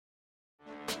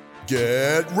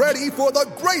Get ready for the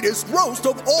greatest roast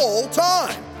of all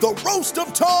time, the Roast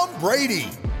of Tom Brady,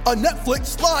 a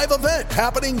Netflix live event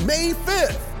happening May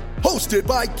 5th. Hosted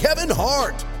by Kevin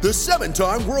Hart, the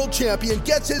 7-time world champion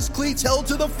gets his cleats held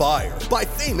to the fire by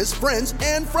famous friends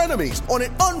and frenemies on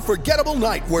an unforgettable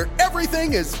night where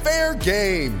everything is fair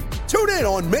game. Tune in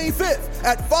on May 5th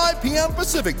at 5 p.m.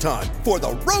 Pacific time for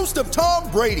the Roast of Tom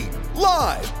Brady,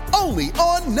 live only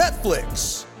on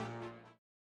Netflix.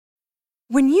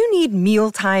 When you need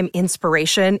mealtime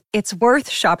inspiration, it's worth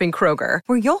shopping Kroger,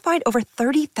 where you'll find over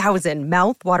 30,000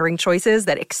 mouth-watering choices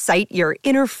that excite your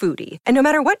inner foodie. And no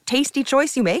matter what tasty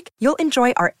choice you make, you'll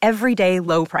enjoy our everyday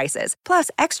low prices, plus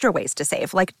extra ways to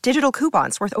save, like digital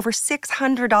coupons worth over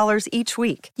 $600 each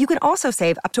week. You can also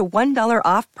save up to $1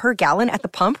 off per gallon at the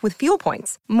pump with fuel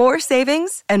points. More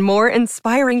savings and more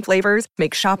inspiring flavors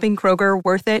make shopping Kroger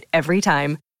worth it every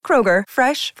time. Kroger,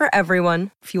 fresh for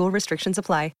everyone. Fuel restrictions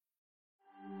apply.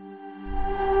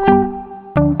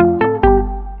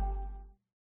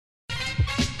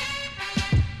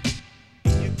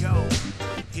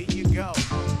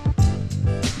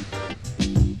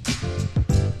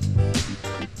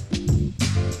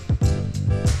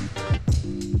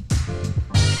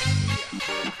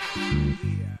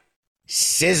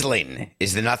 Sizzling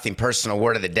is the nothing personal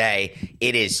word of the day.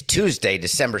 It is Tuesday,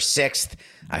 December 6th.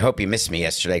 I hope you missed me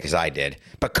yesterday because I did.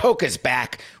 But Coca's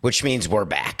back, which means we're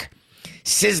back.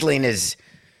 Sizzling is...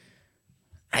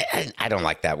 I don't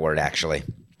like that word, actually.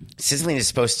 Sizzling is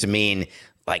supposed to mean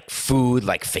like food,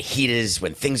 like fajitas.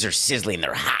 When things are sizzling,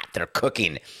 they're hot, they're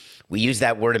cooking. We use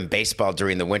that word in baseball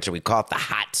during the winter. We call it the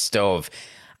hot stove.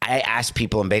 I ask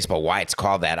people in baseball why it's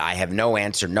called that. I have no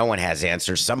answer. No one has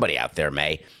answers. Somebody out there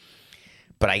may.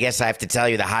 But I guess I have to tell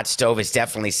you the hot stove is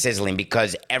definitely sizzling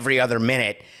because every other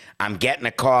minute I'm getting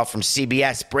a call from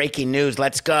CBS. Breaking news.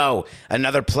 Let's go.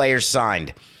 Another player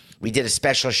signed. We did a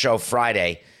special show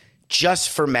Friday just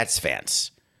for Mets fans.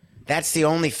 That's the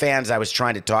only fans I was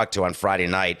trying to talk to on Friday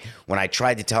night when I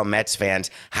tried to tell Mets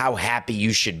fans how happy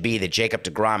you should be that Jacob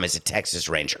deGrom is a Texas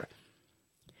Ranger.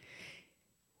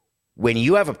 When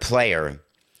you have a player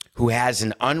who has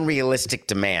an unrealistic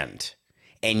demand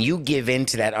and you give in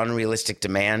to that unrealistic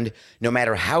demand, no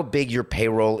matter how big your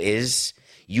payroll is,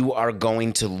 you are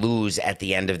going to lose at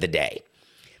the end of the day.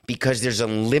 Because there's a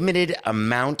limited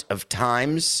amount of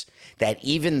times that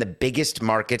even the biggest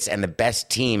markets and the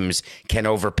best teams can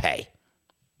overpay.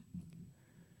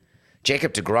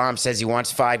 Jacob deGrom says he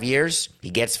wants 5 years.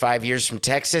 He gets 5 years from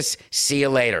Texas. See you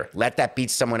later. Let that be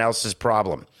someone else's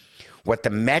problem. What the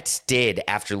Mets did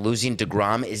after losing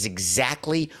deGrom is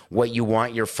exactly what you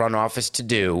want your front office to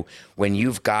do when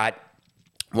you've got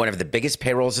one of the biggest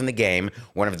payrolls in the game,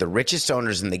 one of the richest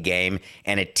owners in the game,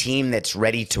 and a team that's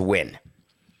ready to win.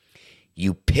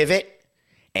 You pivot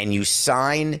and you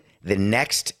sign the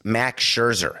next Max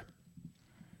Scherzer.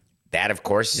 That, of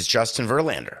course, is Justin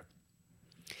Verlander.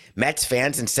 Mets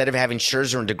fans, instead of having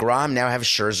Scherzer and deGrom, now have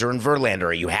Scherzer and Verlander.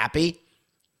 Are you happy?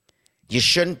 You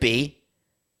shouldn't be.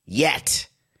 Yet,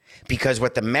 because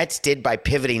what the Mets did by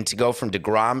pivoting to go from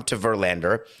deGrom to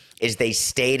Verlander is they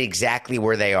stayed exactly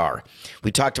where they are.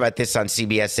 We talked about this on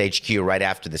CBS HQ right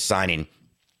after the signing.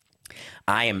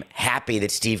 I am happy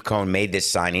that Steve Cohen made this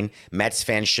signing. Mets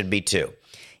fans should be too.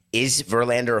 Is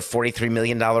Verlander a $43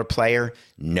 million player?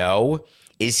 No.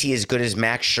 Is he as good as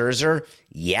Max Scherzer?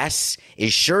 Yes.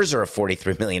 Is Scherzer a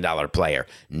 $43 million player?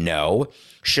 No.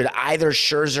 Should either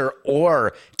Scherzer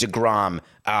or deGrom,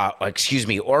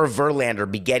 or Verlander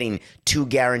be getting 2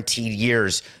 guaranteed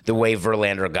years the way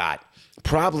Verlander got?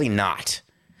 Probably not.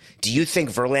 Do you think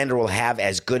Verlander will have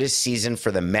as good a season for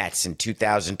the Mets in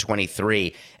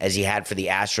 2023 as he had for the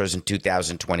Astros in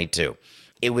 2022?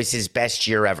 It was his best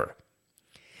year ever.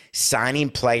 Signing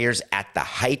players at the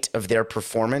height of their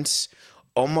performance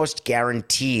almost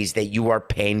guarantees that you are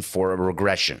paying for a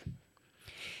regression.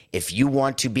 If you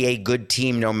want to be a good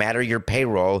team, no matter your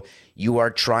payroll, you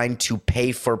are trying to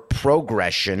pay for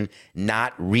progression,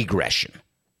 not regression.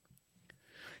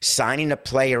 Signing a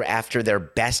player after their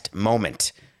best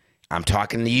moment. I'm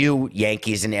talking to you,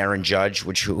 Yankees and Aaron Judge,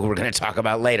 who we're going to talk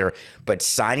about later, but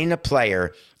signing a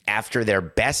player after their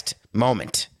best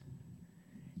moment,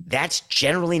 that's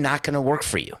generally not going to work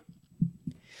for you.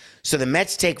 So the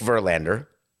Mets take Verlander.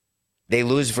 They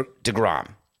lose deGrom.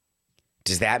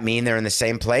 Does that mean they're in the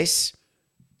same place?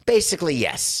 Basically,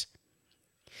 yes.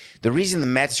 The reason the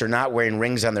Mets are not wearing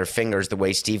rings on their fingers the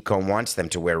way Steve Cohen wants them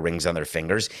to wear rings on their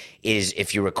fingers is,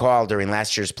 if you recall, during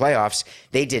last year's playoffs,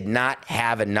 they did not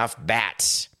have enough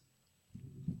bats.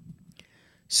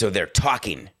 So they're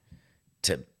talking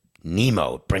to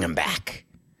Nemo, bring him back.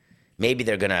 Maybe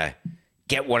they're going to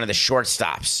get one of the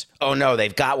shortstops. Oh, no,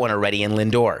 they've got one already in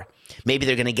Lindor. Maybe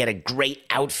they're going to get a great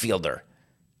outfielder.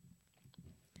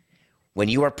 When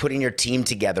you are putting your team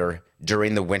together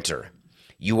during the winter,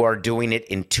 you are doing it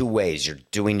in two ways. You're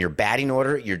doing your batting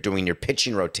order, you're doing your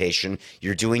pitching rotation,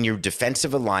 you're doing your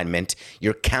defensive alignment,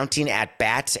 you're counting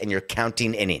at-bats, and you're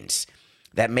counting innings.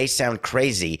 That may sound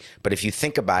crazy, but if you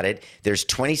think about it, there's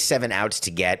 27 outs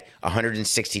to get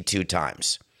 162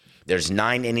 times. There's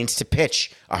 9 innings to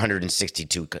pitch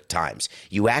 162 times.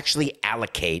 You actually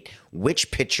allocate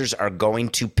which pitchers are going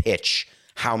to pitch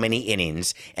how many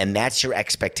innings, and that's your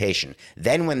expectation.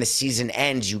 Then when the season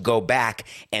ends, you go back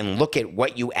and look at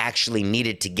what you actually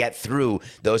needed to get through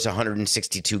those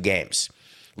 162 games.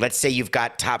 Let's say you've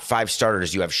got top 5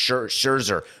 starters. You have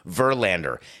Scherzer,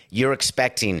 Verlander. You're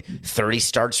expecting 30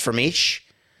 starts from each.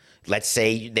 Let's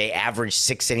say they average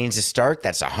 6 innings a start.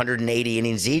 That's 180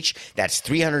 innings each. That's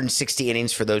 360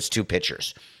 innings for those 2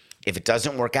 pitchers. If it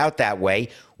doesn't work out that way,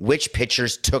 which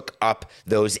pitchers took up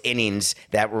those innings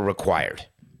that were required?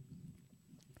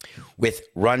 With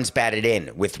runs batted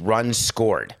in, with runs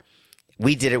scored.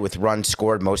 We did it with runs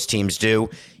scored. Most teams do.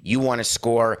 You want to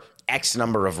score X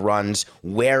number of runs.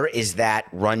 Where is that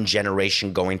run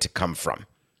generation going to come from?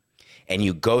 And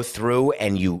you go through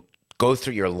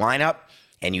your lineup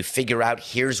and you figure out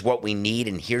here's what we need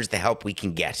and here's the help we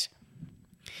can get.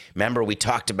 Remember, we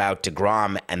talked about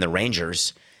DeGrom and the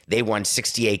Rangers. They won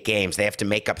 68 games. They have to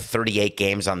make up 38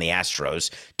 games on the Astros,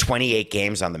 28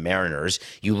 games on the Mariners.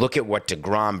 You look at what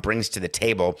DeGrom brings to the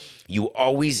table. You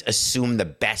always assume the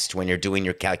best when you're doing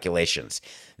your calculations.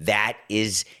 That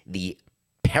is the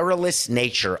perilous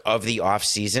nature of the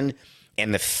offseason,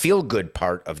 and the feel-good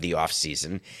part of the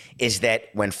offseason is that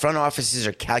when front offices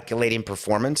are calculating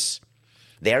performance,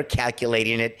 they're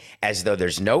calculating it as though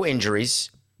there's no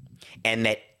injuries and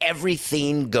that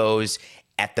everything goes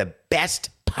at the best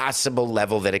possible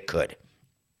level that it could.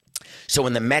 So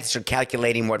when the Mets are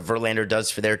calculating what Verlander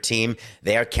does for their team,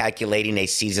 they are calculating a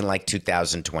season like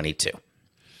 2022.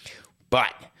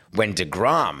 But when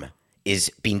DeGrom is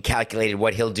being calculated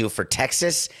what he'll do for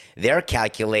Texas, they're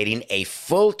calculating a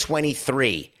full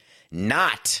 23,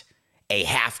 not a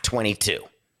half 22.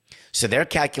 So they're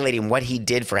calculating what he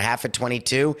did for half of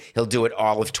 22, he'll do it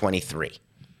all of 23.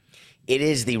 It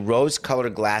is the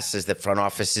rose-colored glasses that front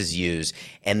offices use,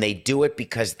 and they do it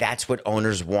because that's what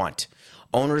owners want.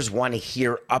 Owners want to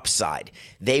hear upside.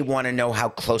 They want to know how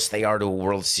close they are to a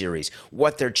World Series,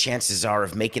 what their chances are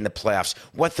of making the playoffs,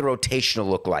 what the rotation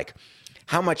will look like,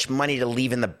 how much money to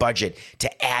leave in the budget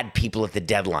to add people at the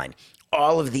deadline.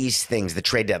 All of these things, the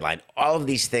trade deadline, all of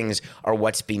these things are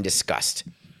what's being discussed.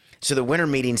 So the winter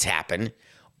meetings happen.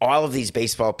 All of these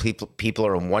baseball people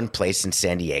are in one place in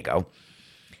San Diego.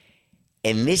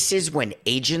 And this is when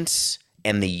agents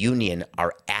and the union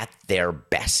are at their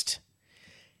best.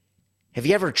 Have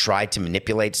you ever tried to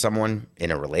manipulate someone in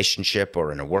a relationship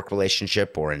or in a work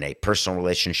relationship or in a personal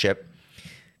relationship?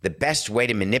 The best way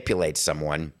to manipulate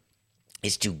someone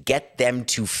is to get them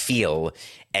to feel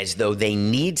as though they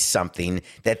need something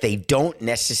that they don't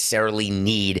necessarily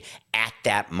need at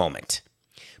that moment.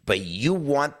 But you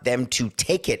want them to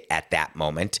take it at that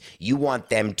moment. You want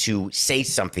them to say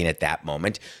something at that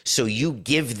moment. So you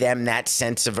give them that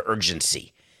sense of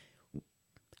urgency.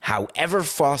 However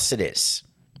false it is,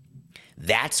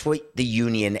 that's what the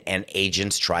union and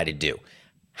agents try to do.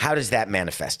 How does that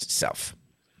manifest itself?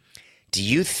 Do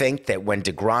you think that when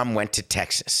DeGrom went to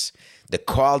Texas, the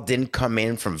call didn't come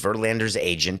in from Verlander's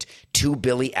agent to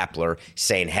Billy Epler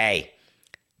saying, hey,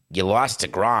 you lost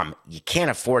DeGrom. You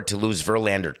can't afford to lose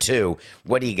Verlander too.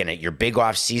 What are you going to, your big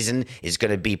off season is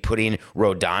going to be putting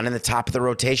Rodon in the top of the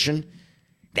rotation?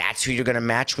 That's who you're going to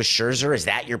match with Scherzer? Is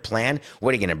that your plan? What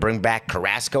are you going to bring back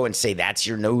Carrasco and say that's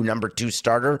your new number 2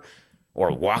 starter?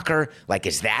 Or Walker? Like,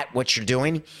 is that what you're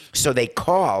doing? So they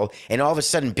call, and all of a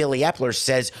sudden Billy Epler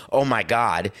says, oh my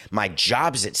God, my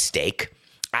job's at stake.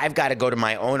 I've got to go to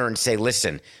my owner and say,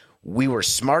 listen, we were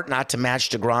smart not to match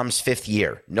DeGrom's 5th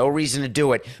year. No reason to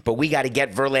do it, but we got to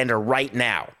get Verlander right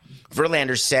now.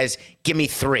 Verlander says, give me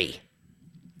 3.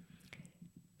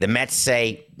 The Mets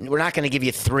say, we're not going to give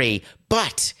you 3,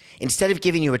 but instead of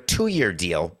giving you a 2-year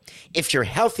deal, if you're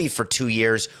healthy for 2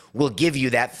 years, we'll give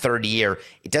you that 3rd year.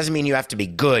 It doesn't mean you have to be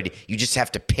good. You just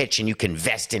have to pitch and you can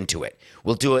invest into it.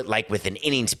 We'll do it like with an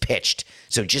innings pitched.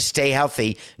 So just stay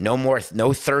healthy. No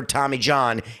 3rd Tommy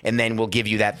John, and then we'll give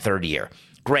you that 3rd year.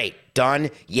 Great. Done?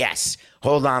 Yes.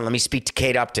 Hold on. Let me speak to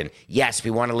Kate Upton. Yes,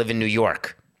 we want to live in New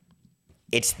York.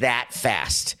 It's that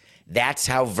fast. That's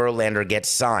how Verlander gets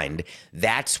signed.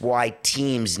 That's why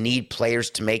teams need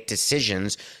players to make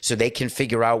decisions so they can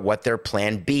figure out what their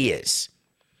plan B is.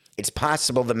 It's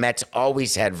possible the Mets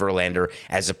always had Verlander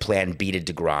as a plan B to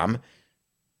DeGrom.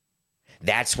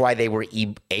 That's why they were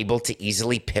able to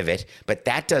easily pivot, but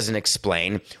that doesn't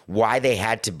explain why they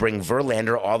had to bring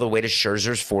Verlander all the way to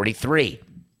Scherzer's 43.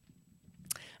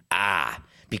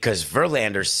 Because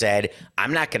Verlander said,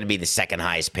 I'm not going to be the second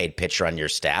highest paid pitcher on your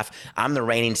staff. I'm the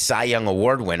reigning Cy Young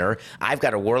Award winner. I've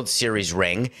got a World Series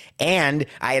ring, and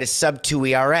I had a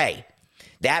sub-2 ERA.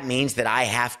 That means that I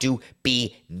have to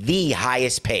be the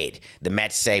highest paid. The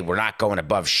Mets say we're not going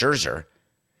above Scherzer.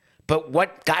 But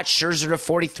what got Scherzer to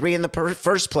 43 in the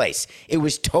first place? It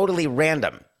was totally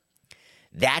random.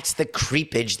 That's the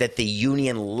creepage that the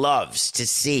union loves to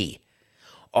see.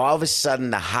 All of a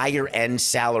sudden, the higher end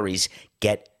salaries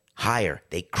get higher.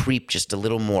 They creep just a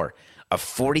little more. A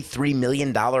 $43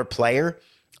 million player?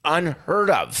 Unheard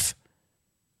of.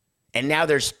 And now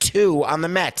there's 2 on the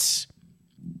Mets.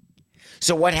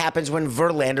 So what happens when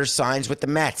Verlander signs with the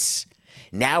Mets?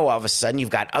 Now all of a sudden you've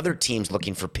got other teams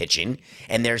looking for pitching,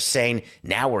 and they're saying,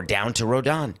 now we're down to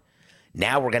Rodon.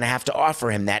 Now we're going to have to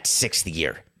offer him that 6th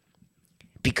year.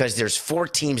 Because there's 4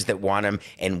 teams that want him,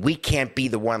 and we can't be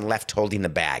the one left holding the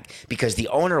bag. Because the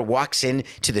owner walks in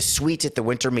to the suite at the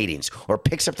winter meetings or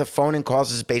picks up the phone and calls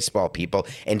his baseball people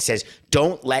and says,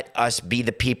 don't let us be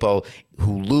the people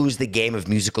who lose the game of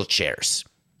musical chairs.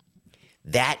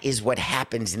 That is what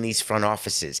happens in these front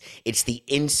offices. It's the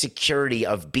insecurity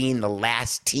of being the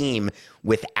last team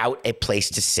without a place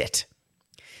to sit.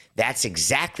 That's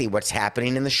exactly what's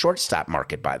happening in the shortstop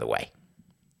market, by the way.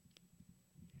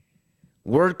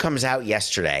 Word comes out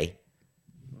yesterday.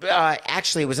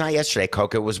 Actually, it was not yesterday,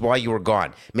 Coca. It was while you were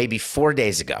gone, maybe 4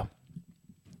 days ago,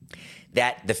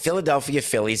 that the Philadelphia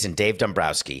Phillies and Dave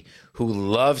Dombrowski, who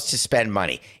loves to spend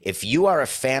money. If you are a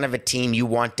fan of a team, you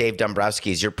want Dave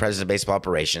Dombrowski as your president of baseball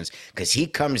operations because he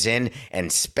comes in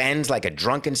and spends like a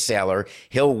drunken sailor.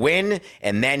 He'll win,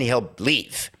 and then he'll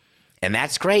leave. And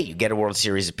that's great. You get a World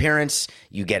Series appearance.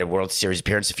 You get a World Series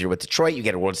appearance if you're with Detroit. You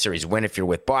get a World Series win if you're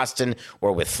with Boston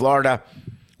or with Florida.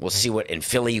 We'll see what in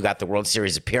Philly. You got the World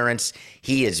Series appearance.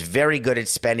 He is very good at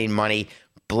spending money.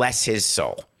 Bless his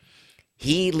soul.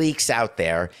 He leaks out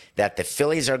there that the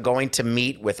Phillies are going to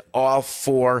meet with all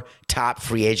 4 top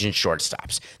free agent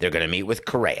shortstops. They're going to meet with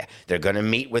Correa. They're going to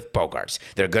meet with Bogaerts.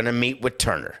 They're going to meet with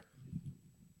Turner.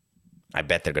 I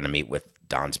bet they're going to meet with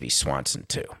Dansby Swanson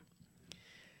too.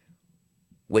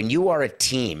 When you are a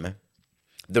team,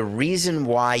 the reason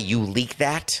why you leak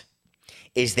that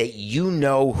is that you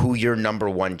know who your number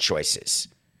 1 choice is.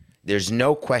 There's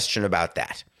no question about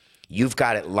that. You've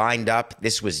got it lined up.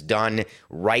 This was done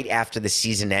right after the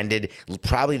season ended,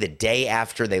 probably the day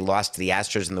after they lost to the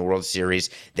Astros in the World Series.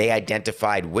 They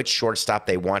identified which shortstop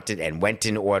they wanted and went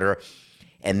in order,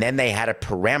 and then they had a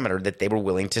parameter that they were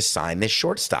willing to sign this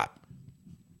shortstop.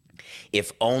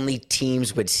 If only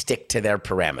teams would stick to their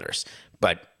parameters.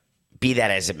 But be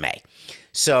that as it may.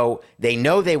 So they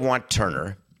know they want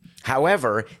Turner.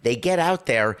 However, they get out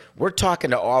there. We're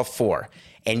talking to all 4.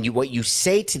 And what you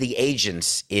say to the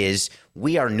agents is,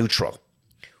 we are neutral.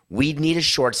 We need a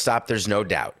shortstop, there's no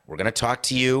doubt. We're going to talk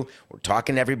to you. We're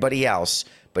talking to everybody else.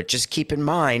 But just keep in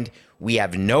mind, we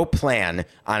have no plan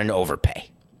on an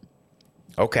overpay.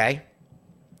 Okay?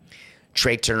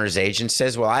 Trey Turner's agent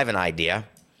says, well, I have an idea.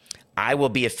 I will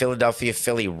be a Philadelphia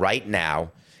Philly right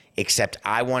now, except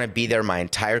I want to be there my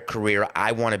entire career.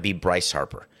 I want to be Bryce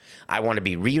Harper. I want to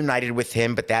be reunited with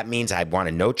him, but that means I want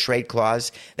a no-trade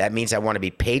clause. That means I want to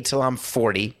be paid till I'm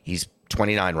 40. He's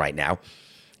 29 right now.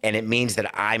 And it means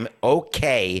that I'm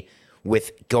okay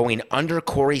with going under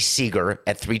Corey Seager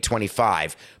at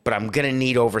 325, but I'm going to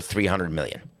need over $300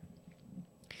 million.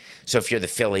 So if you're the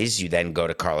Phillies, you then go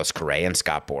to Carlos Correa and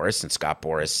Scott Boras, and Scott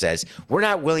Boras says, we're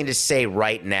not willing to say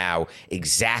right now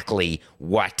exactly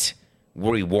what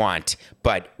we want,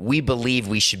 but we believe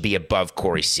we should be above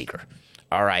Corey Seager.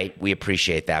 All right, we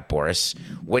appreciate that, Boras.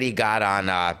 What do you got on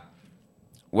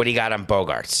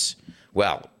Bogaerts?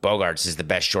 Well, Bogaerts is the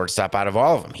best shortstop out of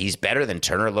all of them. He's better than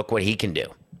Turner. Look what he can do.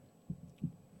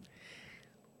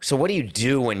 So what do you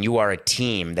do when you are a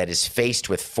team that is faced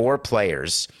with 4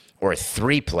 players or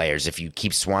 3 players if you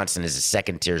keep Swanson as a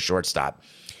second-tier shortstop,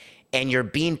 and you're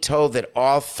being told that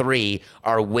all 3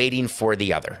 are waiting for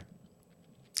the other?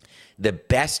 The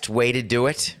best way to do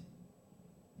it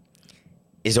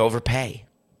is overpay.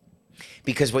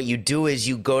 Because what you do is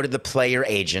you go to the player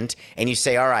agent and you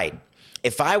say, all right,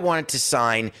 if I wanted to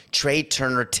sign Trey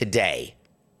Turner today,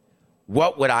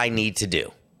 what would I need to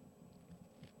do?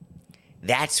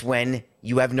 That's when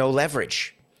you have no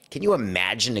leverage. Can you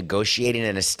imagine negotiating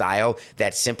in a style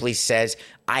that simply says,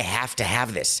 I have to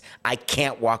have this. I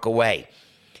can't walk away.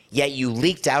 Yet you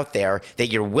leaked out there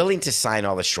that you're willing to sign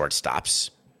all the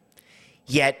shortstops.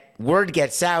 Yet word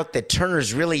gets out that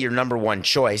Turner's really your number 1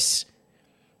 choice.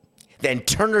 Then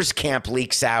Turner's camp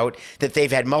leaks out that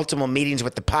they've had multiple meetings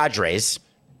with the Padres.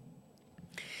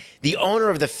 The owner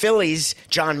of the Phillies,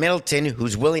 John Middleton,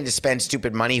 who's willing to spend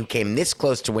stupid money, who came this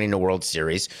close to winning the World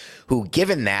Series, who,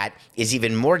 given that, is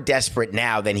even more desperate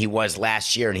now than he was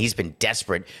last year, and he's been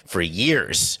desperate for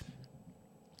years.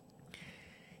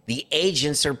 The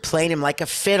agents are playing him like a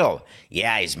fiddle.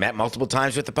 Yeah, he's met multiple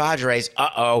times with the Padres.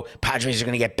 Uh-oh, Padres are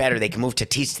going to get better. They can move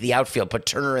Tatis to the outfield, put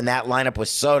Turner in that lineup with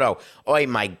Soto. Oh,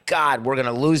 my God, we're going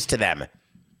to lose to them.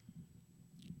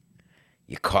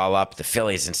 You call up the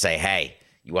Phillies and say, hey,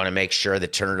 you want to make sure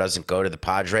that Turner doesn't go to the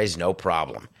Padres? No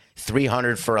problem.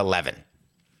 300 for 11.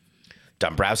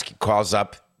 Dombrowski calls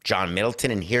up John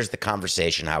Middleton, and here's the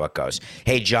conversation, how it goes.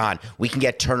 Hey, John, we can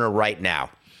get Turner right now.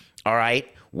 All right?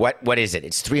 What is it?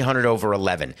 It's 300 over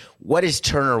 11. What is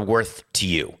Turner worth to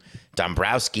you?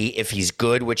 Dombrowski, if he's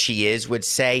good, which he is, would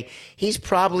say he's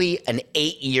probably an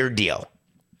 8-year deal.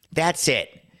 That's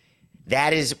it.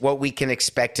 That is what we can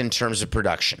expect in terms of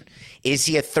production. Is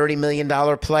he a $30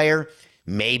 million player?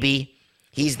 Maybe.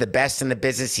 He's the best in the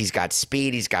business. He's got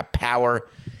speed. He's got power.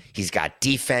 He's got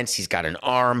defense. He's got an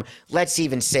arm. Let's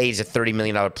even say he's a $30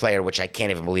 million player, which I can't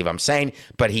even believe I'm saying,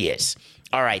 but he is.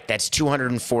 All right, that's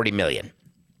 $240 million.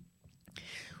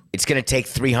 It's going to take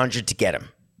 $300 to get him.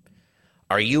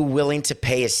 Are you willing to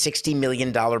pay a $60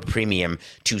 million premium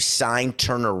to sign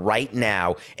Turner right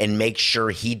now and make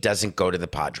sure he doesn't go to the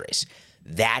Padres?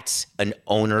 That's an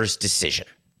owner's decision.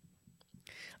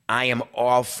 I am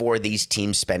all for these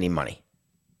teams spending money.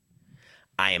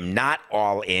 I am not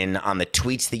all in on the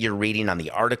tweets that you're reading, on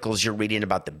the articles you're reading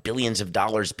about the billions of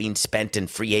dollars being spent in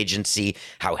free agency,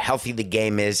 how healthy the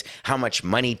game is, how much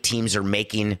money teams are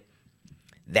making.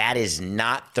 That is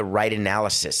not the right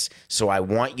analysis. So I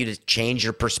want you to change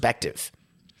your perspective.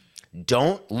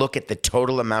 Don't look at the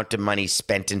total amount of money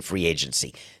spent in free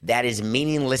agency. That is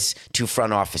meaningless to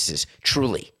front offices,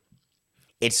 truly.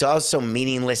 It's also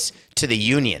meaningless to the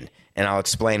union, and I'll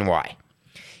explain why.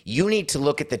 You need to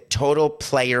look at the total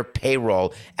player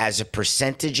payroll as a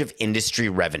percentage of industry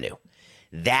revenue.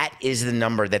 That is the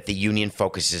number that the union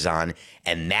focuses on,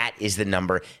 and that is the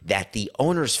number that the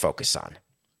owners focus on.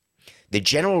 The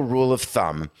general rule of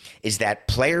thumb is that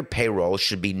player payroll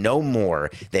should be no more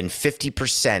than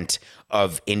 50%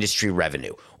 of industry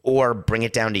revenue. Or bring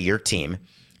it down to your team.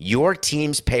 Your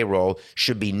team's payroll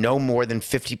should be no more than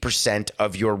 50%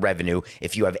 of your revenue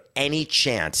if you have any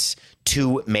chance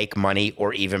to make money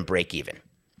or even break even.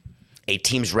 A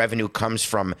team's revenue comes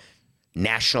from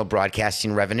national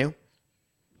broadcasting revenue,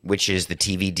 which is the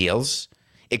TV deals.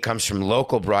 It comes from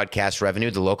local broadcast revenue,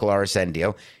 the local RSN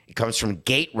deal. It comes from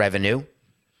gate revenue,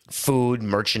 food,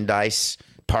 merchandise,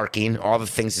 parking, all the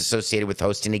things associated with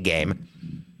hosting a game.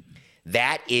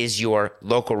 That is your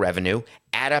local revenue.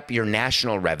 Add up your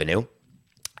national revenue.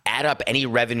 Add up any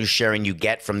revenue sharing you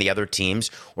get from the other teams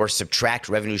or subtract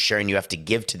revenue sharing you have to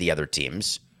give to the other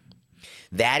teams.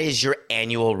 That is your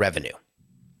annual revenue.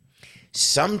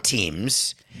 Some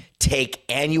teams take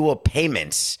annual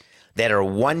payments that are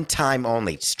one-time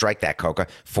only. Strike that, Coca,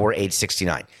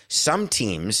 4869. Some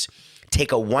teams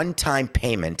take a one-time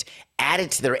payment, add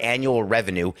it to their annual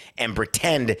revenue, and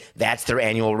pretend that's their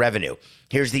annual revenue.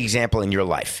 Here's the example in your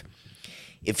life.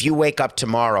 If you wake up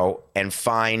tomorrow and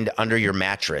find under your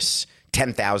mattress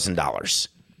 $10,000,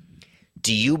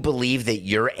 do you believe that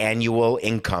your annual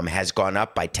income has gone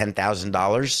up by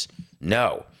 $10,000?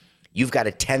 No. You've got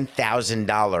a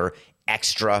 $10,000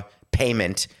 extra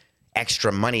payment,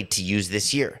 extra money to use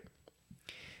this year.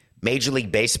 Major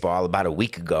League Baseball, about a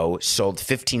week ago, sold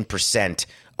 15%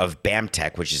 of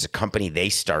BAMTech, which is a company they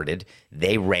started,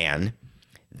 they ran,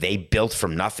 they built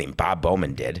from nothing. Bob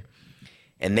Bowman did.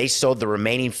 And they sold the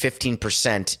remaining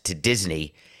 15% to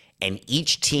Disney, and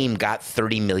each team got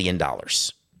 $30 million.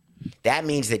 That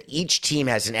means that each team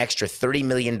has an extra $30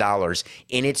 million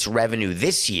in its revenue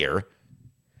this year,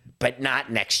 but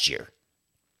not next year.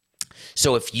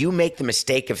 So if you make the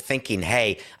mistake of thinking,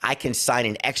 hey, I can sign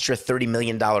an extra $30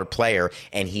 million player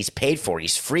and he's paid for,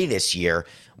 he's free this year,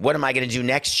 what am I going to do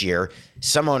next year?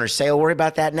 Some owners say, oh, worry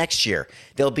about that next year.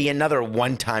 There'll be another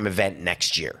one-time event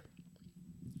next year.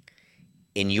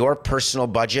 In your personal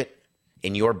budget,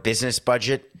 in your business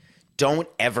budget, don't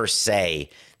ever say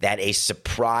that a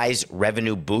surprise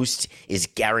revenue boost is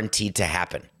guaranteed to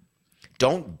happen.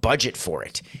 Don't budget for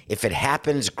it. If it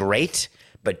happens, great,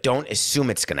 but don't assume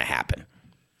it's going to happen.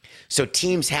 So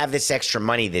teams have this extra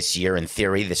money this year, in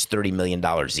theory, this $30 million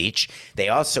each. They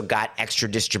also got extra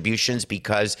distributions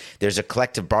because there's a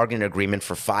collective bargaining agreement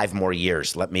for 5 more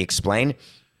years. Let me explain.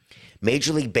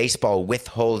 Major League Baseball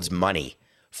withholds money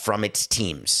from its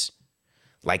teams.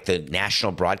 like the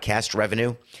national broadcast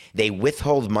revenue, they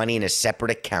withhold money in a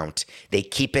separate account. They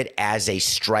keep it as a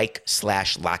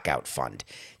strike/lockout fund.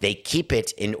 They keep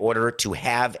it in order to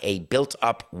have a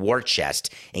built-up war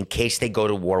chest in case they go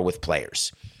to war with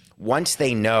players. Once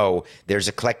they know there's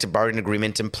a collective bargaining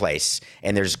agreement in place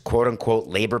and there's quote-unquote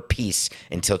labor peace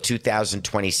until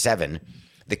 2027,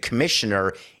 the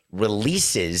commissioner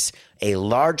releases a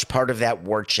large part of that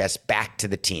war chest back to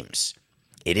the teams.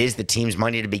 It is the team's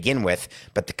money to begin with,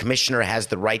 but the commissioner has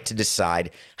the right to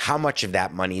decide how much of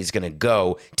that money is going to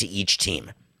go to each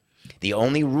team. The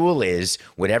only rule is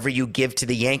whatever you give to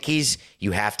the Yankees,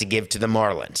 you have to give to the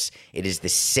Marlins. It is the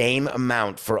same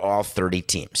amount for all 30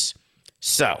 teams.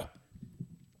 So,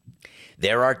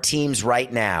 there are teams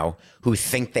right now who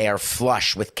think they are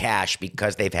flush with cash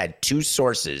because they've had two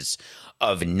sources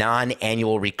of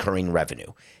non-annual recurring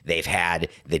revenue. They've had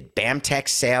the BAMTech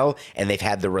sale and they've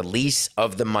had the release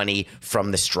of the money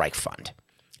from the strike fund.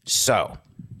 So,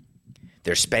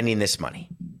 they're spending this money.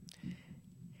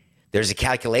 There's a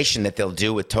calculation that they'll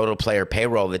do with total player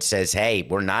payroll that says, hey,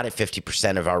 we're not at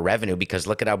 50% of our revenue because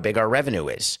look at how big our revenue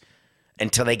is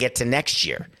until they get to next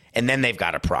year. And then they've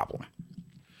got a problem.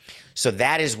 So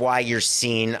that is why you're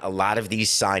seeing a lot of these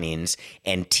signings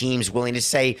and teams willing to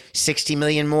say 60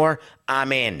 million more,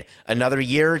 I'm in. Another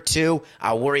year or two,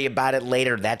 I'll worry about it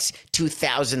later. That's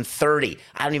 2030.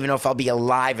 I don't even know if I'll be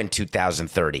alive in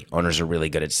 2030. Owners are really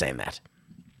good at saying that.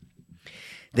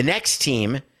 The next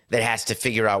team that has to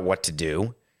figure out what to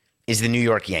do is the New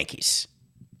York Yankees.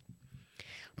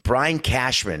 Brian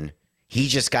Cashman, he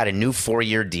just got a new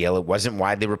 4-year deal. It wasn't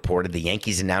widely reported. The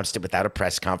Yankees announced it without a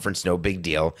press conference. No big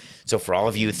deal. So for all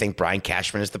of you who think Brian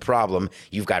Cashman is the problem,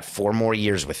 you've got 4 more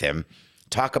years with him.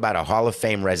 Talk about a Hall of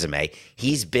Fame resume.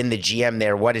 He's been the GM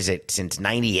there, what is it, since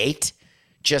 98?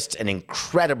 Just an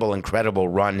incredible, incredible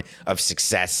run of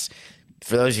success.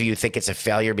 For those of you who think it's a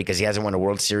failure because he hasn't won a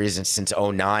World Series since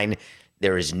 2009,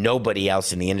 there is nobody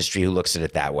else in the industry who looks at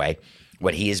it that way,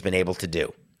 what he has been able to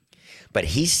do. But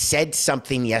he said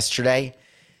something yesterday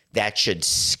that should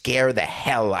scare the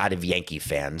hell out of Yankee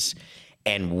fans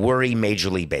and worry Major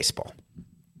League Baseball.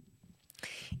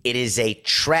 It is a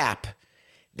trap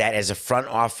that as a front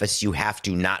office you have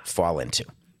to not fall into.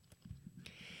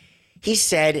 He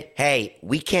said, hey,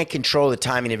 we can't control the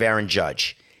timing of Aaron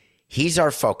Judge. He's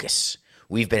our focus.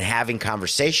 We've been having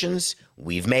conversations.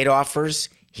 We've made offers.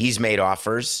 He's made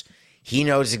offers. He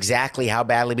knows exactly how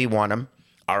badly we want him.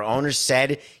 Our owner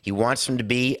said he wants him to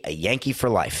be a Yankee for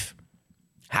life.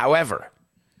 However,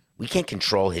 we can't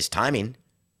control his timing.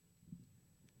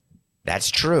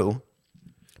 That's true.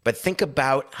 But think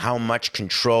about how much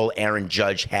control Aaron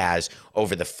Judge has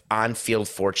over the on-field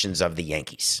fortunes of the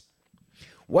Yankees.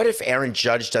 What if Aaron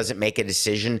Judge doesn't make a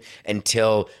decision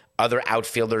until other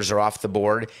outfielders are off the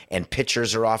board and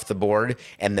pitchers are off the board,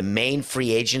 and the main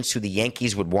free agents who the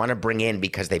Yankees would want to bring in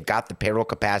because they've got the payroll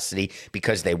capacity,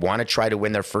 because they want to try to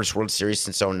win their first World Series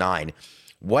since 2009?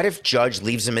 What if Judge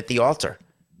leaves them at the altar?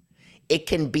 It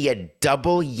can be a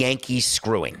double Yankee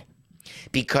screwing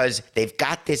because they've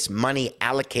got this money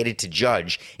allocated to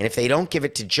Judge, and if they don't give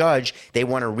it to Judge, they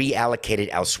want to reallocate it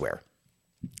elsewhere.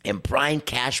 And Brian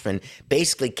Cashman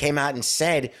basically came out and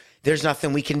said, there's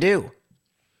nothing we can do.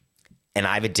 And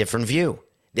I have a different view.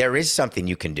 There is something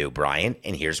you can do, Brian,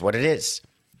 and here's what it is.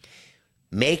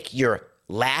 Make your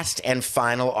last and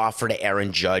final offer to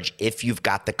Aaron Judge if you've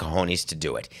got the cojones to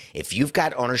do it. If you've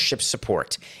got ownership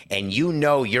support and you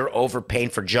know you're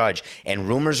overpaying for Judge, and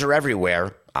rumors are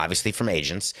everywhere, obviously from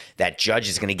agents, that Judge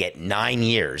is going to get 9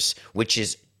 years, which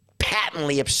is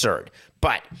patently absurd.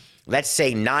 But let's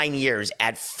say 9 years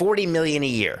at $40 million a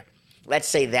year. Let's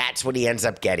say that's what he ends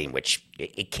up getting, which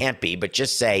it can't be, but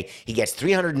just say he gets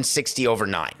 $360 over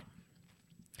 9.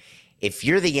 If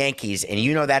you're the Yankees and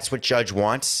you know that's what Judge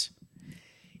wants,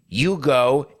 you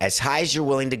go as high as you're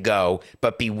willing to go,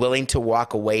 but be willing to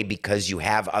walk away because you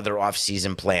have other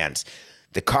offseason plans.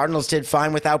 The Cardinals did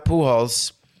fine without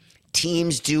Pujols.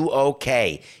 Teams do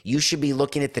okay. You should be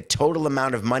looking at the total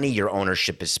amount of money your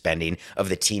ownership is spending of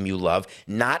the team you love,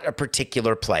 not a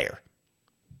particular player.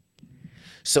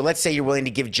 So let's say you're willing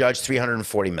to give Judge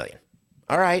 $340 million.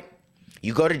 All right.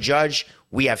 You go to Judge,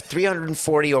 we have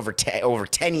 $340 over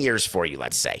 10 years for you,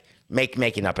 let's say.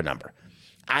 Making up a number.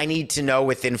 I need to know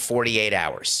within 48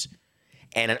 hours.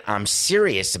 And I'm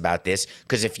serious about this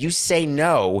because if you say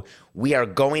no, we are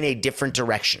going a different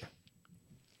direction.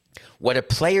 What a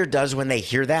player does when they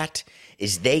hear that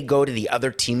is they go to the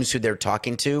other teams who they're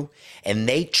talking to and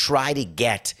they try to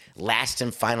get last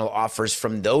and final offers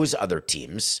from those other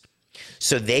teams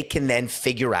so they can then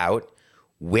figure out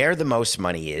where the most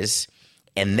money is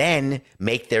and then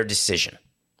make their decision.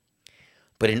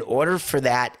 But in order for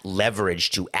that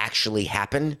leverage to actually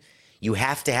happen, you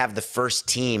have to have the first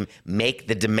team make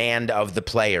the demand of the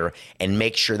player and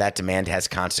make sure that demand has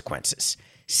consequences.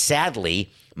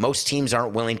 Sadly, most teams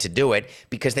aren't willing to do it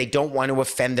because they don't want to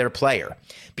offend their player.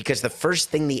 Because the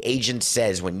first thing the agent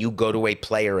says when you go to a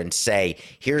player and say,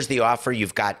 here's the offer,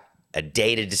 you've got a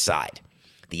day to decide.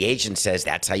 The agent says,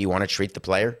 that's how you want to treat the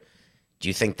player? Do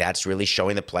you think that's really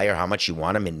showing the player how much you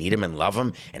want him and need him and love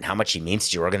him and how much he means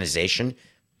to your organization?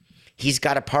 He's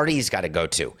got a party he's got to go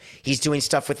to. He's doing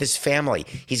stuff with his family.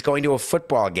 He's going to a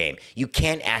football game. You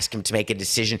can't ask him to make a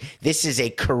decision. This is a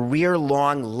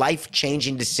career-long,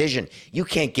 life-changing decision. You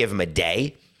can't give him a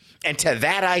day. And to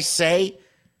that I say,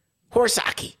 horse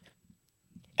hockey.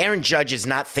 Aaron Judge is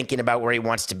not thinking about where he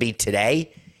wants to be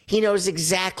today. He knows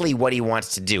exactly what he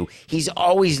wants to do. He's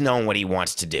always known what he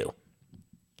wants to do.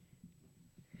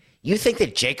 You think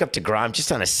that Jacob deGrom,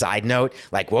 just on a side note,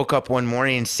 woke up one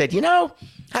morning and said, how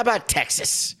about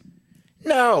Texas?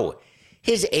 No.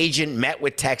 His agent met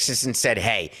with Texas and said,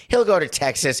 hey, he'll go to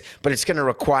Texas, but it's going to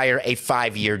require a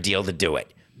 5-year deal to do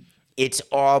it. It's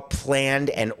all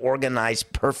planned and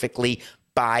organized perfectly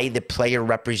by the player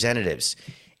representatives.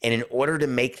 And in order to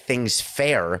make things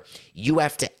fair, you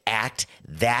have to act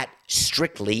that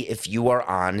strictly if you are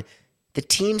on the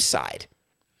team side.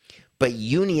 But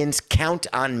unions count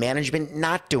on management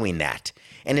not doing that.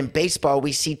 And in baseball,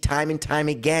 we see time and time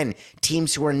again,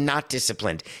 teams who are not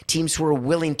disciplined, teams who are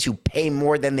willing to pay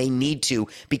more than they need to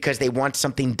because they want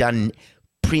something done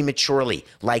prematurely,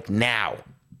 like now.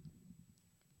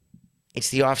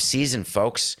 It's the off season,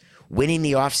 folks. Winning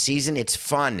the offseason, it's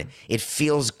fun. It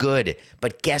feels good.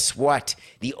 But guess what?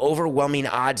 The overwhelming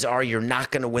odds are you're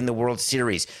not going to win the World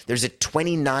Series. There's a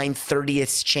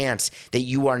 29/30th chance that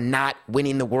you are not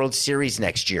winning the World Series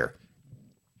next year.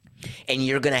 And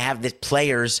you're going to have the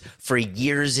players for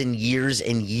years and years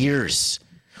and years.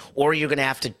 Or you're going to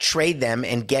have to trade them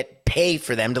and get pay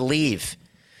for them to leave.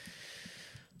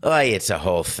 Oh, it's a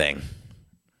whole thing.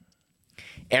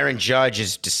 Aaron Judge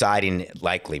is deciding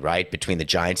likely, right, between the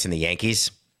Giants and the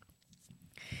Yankees.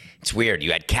 It's weird.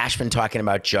 You had Cashman talking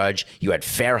about Judge. You had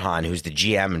Farhan, who's the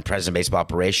GM and president of baseball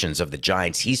operations of the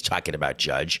Giants. He's talking about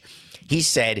Judge. He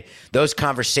said those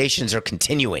conversations are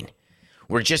continuing.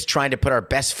 We're just trying to put our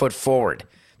best foot forward.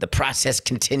 The process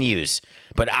continues.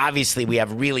 But obviously we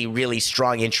have really, really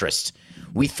strong interest.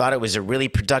 We thought it was a really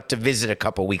productive visit a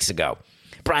couple weeks ago.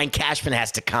 Brian Cashman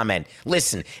has to comment.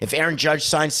 Listen, if Aaron Judge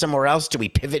signs somewhere else, do we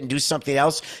pivot and do something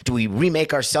else? Do we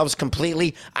remake ourselves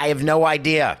completely? I have no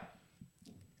idea.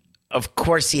 Of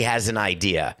course he has an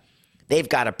idea. They've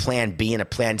got a plan B and a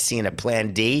plan C and a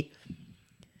plan D.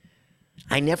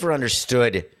 I never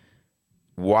understood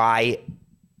why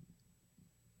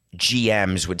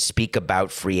GMs would speak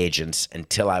about free agents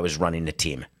until I was running the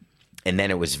team. And then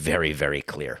it was very, very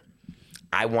clear.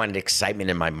 I wanted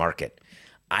excitement in my market.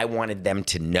 I wanted them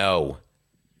to know,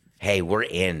 hey, we're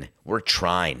in. We're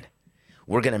trying.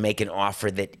 We're going to make an offer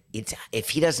that if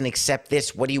he doesn't accept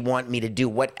this, what do you want me to do?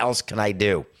 What else can I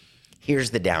do?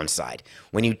 Here's the downside.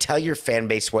 When you tell your fan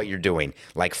base what you're doing,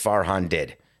 like Farhan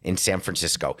did in San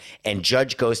Francisco, and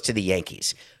Judge goes to the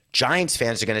Yankees, Giants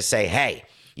fans are going to say, hey,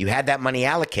 you had that money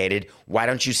allocated. Why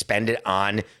don't you spend it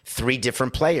on 3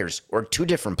 different players or 2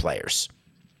 different players?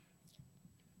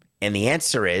 And the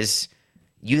answer is,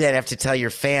 you then have to tell your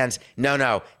fans,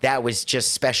 no, that was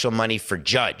just special money for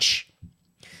Judge.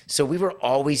 So we were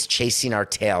always chasing our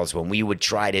tails when we would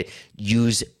try to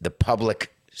use the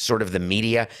public, sort of the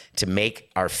media, to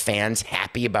make our fans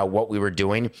happy about what we were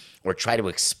doing or try to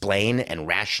explain and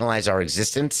rationalize our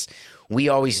existence. We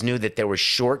always knew that there was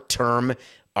short-term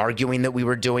arguing that we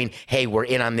were doing. Hey, we're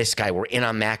in on this guy, we're in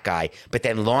on that guy. But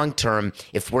then long-term,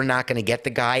 if we're not going to get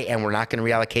the guy and we're not going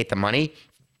to reallocate the money,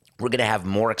 we're going to have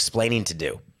more explaining to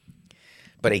do.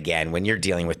 But again, when you're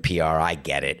dealing with PR, I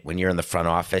get it. When you're in the front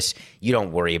office, you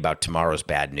don't worry about tomorrow's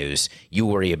bad news. You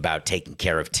worry about taking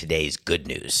care of today's good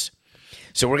news.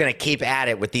 So we're going to keep at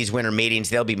it with these winter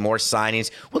meetings. There'll be more signings.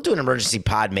 We'll do an emergency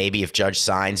pod maybe if Judge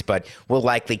signs, but we'll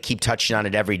likely keep touching on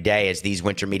it every day as these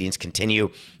winter meetings continue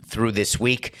through this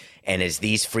week and as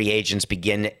these free agents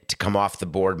begin to come off the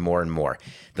board more and more.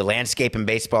 The landscape in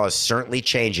baseball is certainly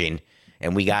changing,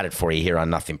 and we got it for you here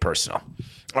on Nothing Personal.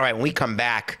 All right, when we come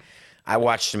back, I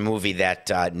watched a movie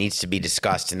that needs to be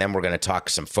discussed, and then we're going to talk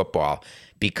some football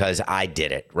because I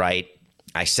did it, right?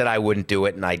 I said I wouldn't do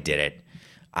it, and I did it.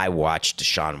 I watched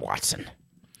Deshaun Watson.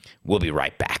 We'll be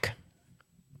right back.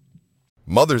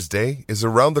 Mother's Day is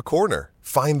around the corner.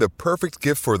 Find the perfect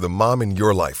gift for the mom in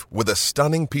your life with a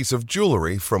stunning piece of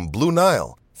jewelry from Blue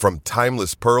Nile. From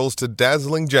timeless pearls to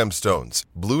dazzling gemstones,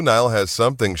 Blue Nile has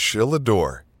something she'll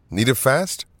adore. Need it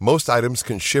fast? Most items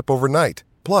can ship overnight.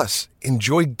 Plus,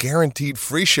 enjoy guaranteed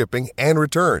free shipping and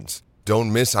returns.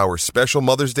 Don't miss our special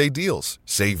Mother's Day deals.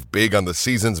 Save big on the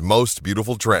season's most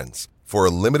beautiful trends. For a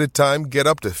limited time, get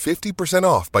up to 50%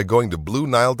 off by going to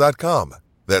BlueNile.com.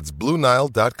 That's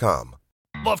BlueNile.com.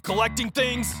 Love collecting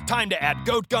things? Time to add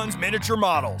Goat Guns miniature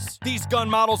models. These gun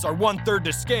models are 1/3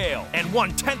 to scale and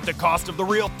 1/10 the cost of the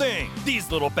real thing.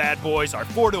 These little bad boys are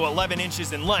 4 to 11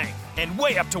 inches in length and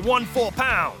weigh up to 1 full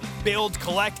pound. Build,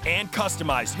 collect, and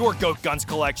customize your Goat Guns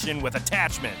collection with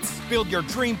attachments. Build your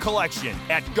dream collection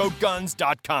at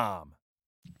GoatGuns.com.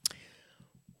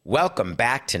 Welcome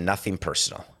back to Nothing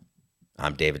Personal.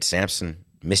 I'm David Sampson.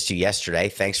 Missed you yesterday.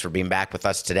 Thanks for being back with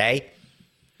us today.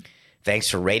 Thanks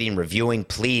for rating, reviewing.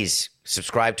 Please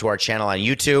subscribe to our channel on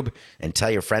YouTube and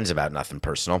tell your friends about Nothing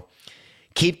Personal.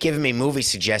 Keep giving me movie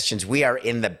suggestions. We are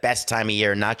in the best time of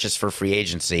year, not just for free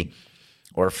agency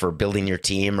or for building your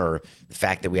team or the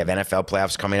fact that we have NFL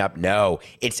playoffs coming up. No,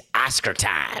 it's Oscar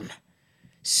time.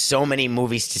 So many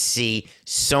movies to see,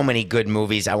 so many good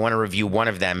movies. I want to review one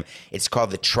of them. It's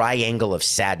called The Triangle of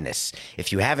Sadness.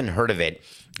 If you haven't heard of it,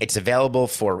 it's available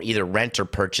for either rent or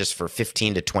purchase for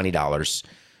 $15 to $20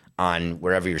 on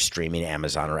wherever you're streaming,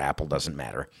 Amazon or Apple, doesn't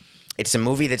matter. It's a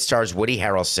movie that stars Woody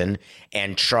Harrelson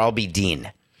and Charlie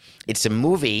Dean. It's a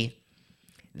movie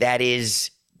that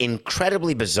is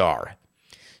incredibly bizarre.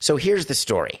 So here's the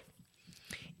story.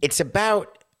 It's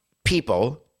about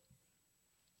people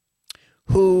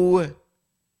who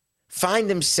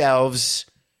find themselves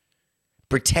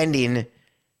pretending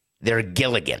they're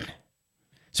Gilligan.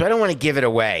 So I don't want to give it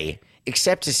away,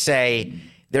 except to say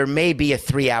there may be a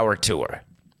 3-hour tour.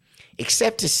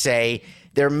 Except to say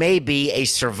there may be a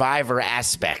Survivor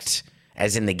aspect,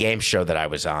 as in the game show that I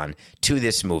was on, to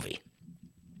this movie.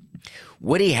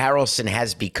 Woody Harrelson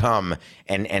has become,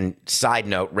 and side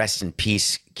note, rest in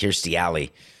peace, Kirstie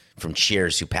Alley from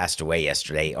Cheers, who passed away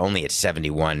yesterday, only at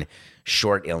 71,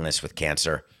 short illness with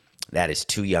cancer. That is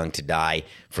too young to die.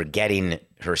 Forgetting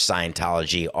her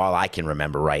Scientology, all I can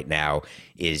remember right now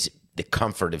is the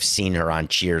comfort of seeing her on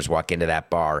Cheers walk into that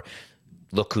bar.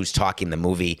 Look Who's Talking, the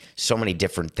movie, so many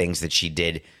different things that she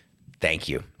did. Thank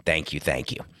you, thank you, thank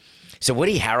you. So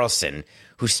Woody Harrelson,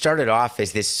 who started off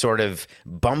as this sort of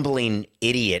bumbling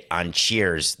idiot on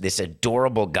Cheers, this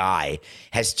adorable guy,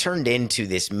 has turned into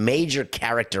this major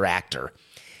character actor.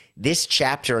 This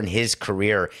chapter in his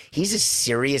career, he's a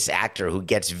serious actor who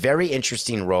gets very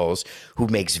interesting roles, who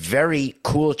makes very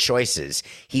cool choices.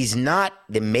 He's not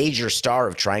the major star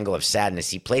of Triangle of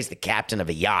Sadness. He plays the captain of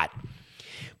a yacht.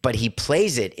 But he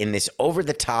plays it in this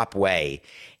over-the-top way.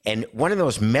 And one of the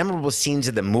most memorable scenes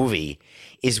of the movie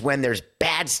is when there's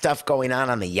bad stuff going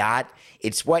on the yacht.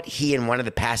 It's what he and one of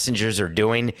the passengers are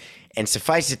doing. And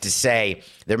suffice it to say,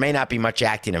 there may not be much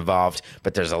acting involved,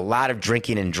 but there's a lot of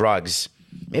drinking and drugs.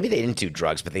 Maybe they didn't do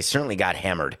drugs, but they certainly got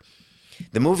hammered.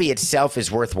 The movie itself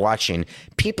is worth watching.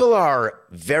 People are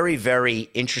very, very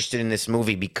interested in this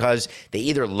movie because they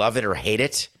either love it or hate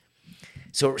it.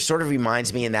 So it sort of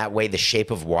reminds me in that way, The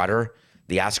Shape of Water,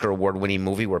 the Oscar award-winning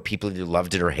movie where people either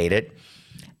loved it or hate it.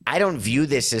 I don't view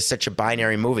this as such a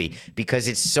binary movie because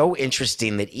it's so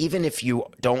interesting that even if you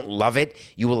don't love it,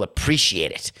 you will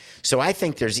appreciate it. So I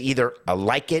think there's either a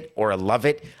like it or a love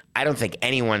it. I don't think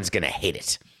anyone's going to hate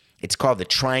it. It's called The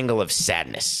Triangle of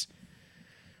Sadness.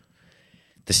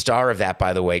 The star of that,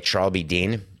 by the way, Charlie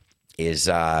Dean, is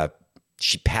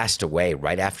she passed away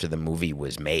right after the movie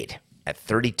was made. At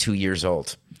 32 years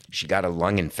old, she got a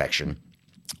lung infection.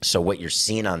 So what you're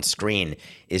seeing on screen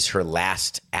is her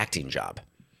last acting job.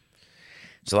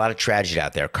 There's a lot of tragedy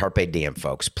out there. Carpe diem,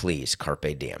 folks. Please,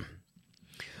 carpe diem.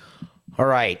 All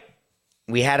right.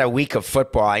 We had a week of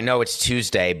football. I know it's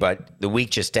Tuesday, but the week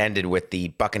just ended with the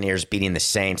Buccaneers beating the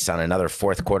Saints on another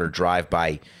fourth quarter drive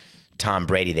by Tom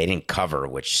Brady. They didn't cover,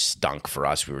 which stunk for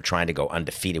us. We were trying to go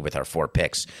undefeated with our 4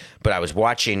 picks. But I was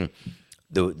watching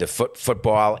the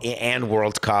football and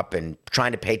World Cup and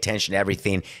trying to pay attention to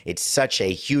everything. It's such a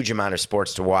huge amount of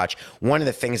sports to watch. One of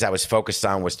the things I was focused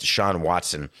on was Deshaun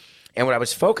Watson. And what I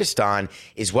was focused on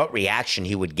is what reaction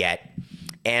he would get.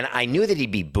 And I knew that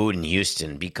he'd be booed in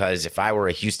Houston because if I were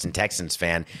a Houston Texans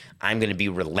fan, I'm going to be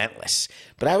relentless.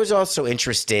 But I was also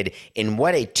interested in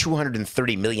what a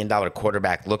 $230 million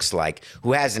quarterback looks like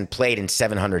who hasn't played in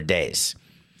 700 days.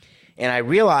 And I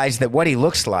realized that what he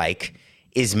looks like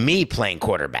is me playing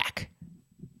quarterback.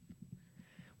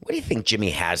 What do you think Jimmy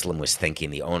Haslam was thinking,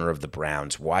 the owner of the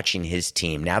Browns, watching his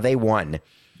team? Now they won,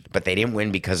 but they didn't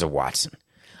win because of Watson.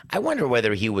 I wonder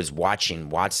whether he was watching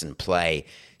Watson play,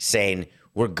 saying,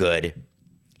 we're good.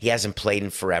 He hasn't played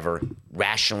in forever,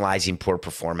 rationalizing poor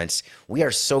performance. We are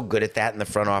so good at that in the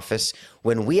front office.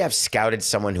 When we have scouted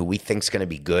someone who we think is going to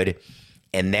be good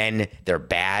and then they're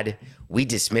bad, we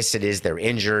dismiss it as they're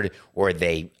injured or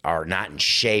they are not in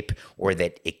shape or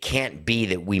that it can't be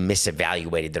that we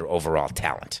misevaluated their overall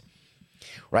talent.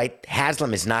 Right?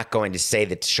 Haslam is not going to say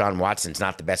that Deshaun Watson's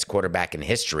not the best quarterback in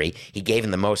history. He gave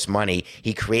him the most money.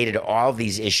 He created all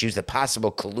these issues, the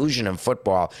possible collusion of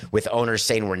football with owners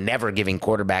saying we're never giving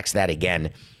quarterbacks that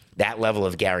again, that level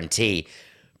of guarantee.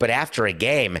 But after a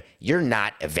game, you're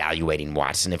not evaluating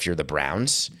Watson if you're the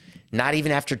Browns. Not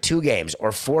even after 2 games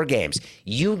or 4 games.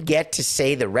 You get to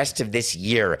say the rest of this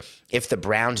year, if the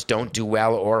Browns don't do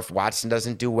well or if Watson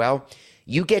doesn't do well,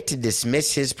 you get to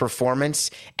dismiss his performance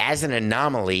as an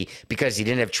anomaly because he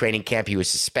didn't have training camp, he was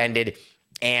suspended,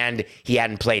 and he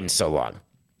hadn't played in so long.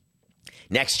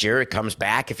 Next year, it comes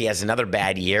back. If he has another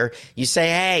bad year, you say,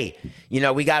 hey,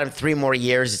 we got him 3 more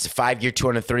years. It's a 5-year,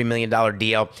 $230 million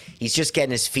deal. He's just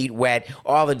getting his feet wet.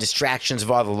 All the distractions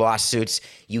of all the lawsuits.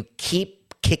 You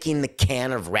keep kicking the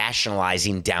can of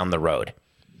rationalizing down the road.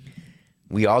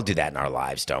 We all do that in our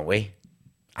lives, don't we?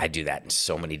 I do that in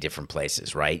so many different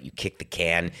places, right? You kick the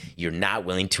can. You're not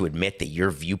willing to admit that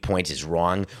your viewpoint is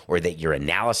wrong or that your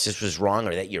analysis was wrong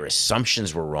or that your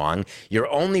assumptions were wrong. You're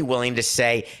only willing to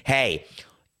say, hey,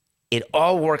 it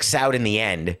all works out in the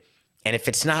end. And if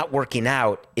it's not working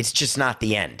out, it's just not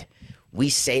the end. We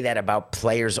say that about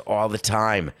players all the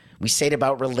time. We say it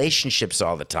about relationships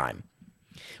all the time.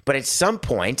 But at some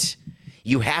point,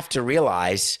 you have to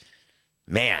realize,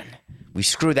 man, we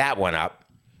screwed that one up.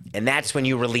 And that's when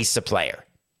you release a player.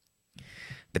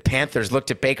 The Panthers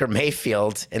looked at Baker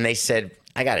Mayfield and they said,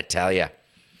 I got to tell you,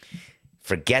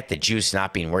 forget the juice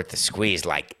not being worth the squeeze.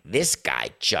 Like, this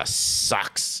guy just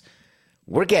sucks.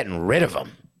 We're getting rid of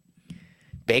him.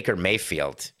 Baker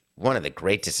Mayfield, one of the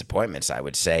great disappointments, I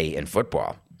would say, in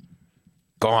football.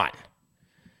 Gone.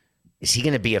 Is he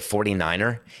going to be a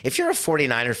 49er? If you're a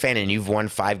 49er fan and you've won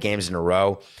 5 games in a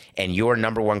row and your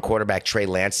number 1 quarterback, Trey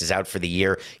Lance, is out for the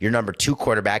year, your number 2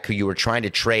 quarterback who you were trying to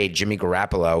trade, Jimmy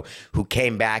Garoppolo, who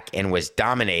came back and was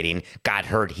dominating, got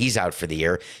hurt, he's out for the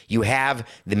year. You have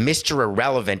the Mr.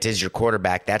 Irrelevant as your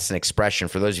quarterback. That's an expression,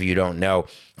 for those of you who don't know,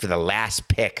 for the last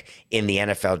pick in the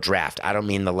NFL draft. I don't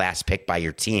mean the last pick by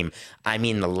your team. I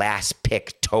mean the last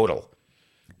pick total.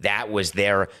 That was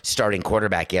their starting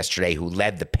quarterback yesterday who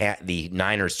led the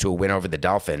Niners to a win over the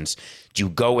Dolphins. Do you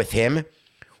go with him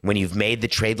when you've made the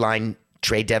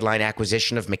trade deadline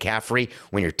acquisition of McCaffrey,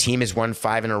 when your team has won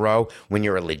 5 in a row, when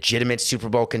you're a legitimate Super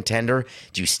Bowl contender?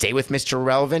 Do you stay with Mr.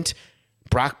 Irrelevant,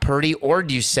 Brock Purdy, or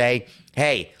do you say,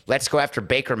 hey, let's go after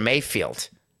Baker Mayfield?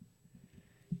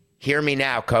 Hear me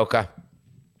now, Coca.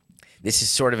 This is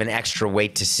sort of an extra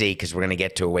wait to see because we're going to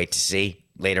get to a wait to see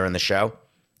later in the show.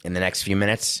 In the next few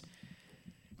minutes,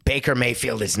 Baker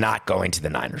Mayfield is not going to the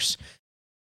Niners.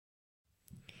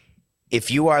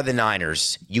 If you are the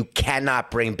Niners, you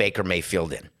cannot bring Baker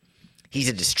Mayfield in. He's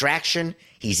a distraction.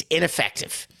 He's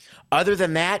ineffective. Other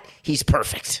than that, he's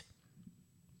perfect.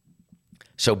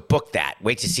 So book that.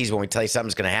 Wait to see when we tell you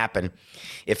something's going to happen.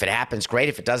 If it happens, great.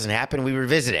 If it doesn't happen, we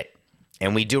revisit it.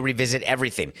 And we do revisit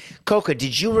everything. Coca,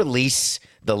 did you release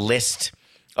the list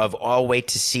of all wait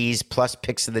to sees plus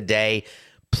picks of the day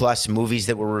plus movies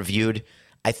that were reviewed?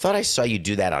 I thought I saw you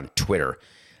do that on Twitter.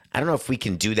 I don't know if we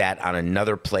can do that on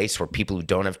another place where people who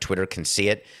don't have Twitter can see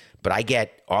it, but I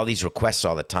get all these requests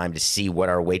all the time to see what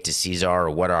our wait to sees are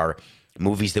or what our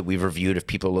movies that we've reviewed if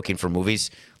people are looking for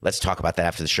movies. Let's talk about that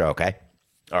after the show, okay?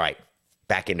 All right,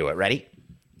 back into it. Ready?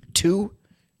 2,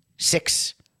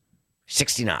 6,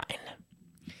 69.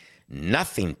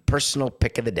 Nothing personal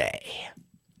pick of the day.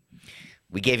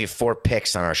 We gave you 4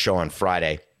 picks on our show on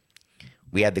Friday.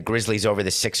 We had the Grizzlies over the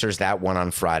Sixers, that one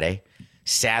on Friday.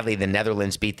 Sadly, the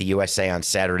Netherlands beat the USA on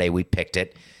Saturday. We picked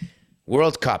it.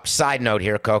 World Cup. Side note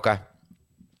here, Coca.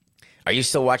 Are you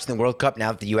still watching the World Cup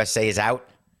now that the USA is out?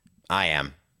 I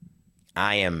am.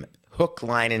 I am hook,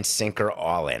 line, and sinker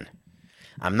all in.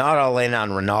 I'm not all in on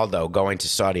Ronaldo going to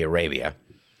Saudi Arabia,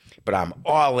 but I'm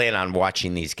all in on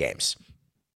watching these games.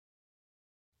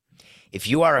 If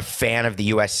you are a fan of the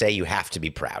USA, you have to be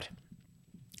proud.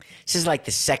 This is like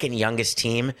the 2nd youngest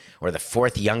team or the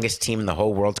 4th youngest team in the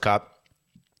whole World Cup.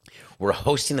 We're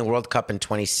hosting the World Cup in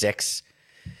 26.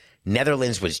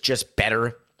 Netherlands was just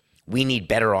better. We need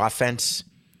better offense.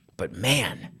 But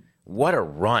man, what a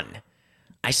run.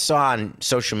 I saw on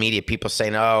social media people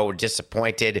saying, oh, we're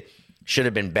disappointed. Should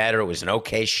have been better. It was an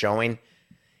okay showing.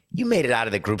 You made it out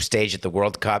of the group stage at the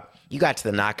World Cup. You got to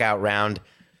the knockout round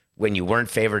when you weren't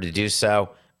favored to do so.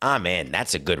 I'm in.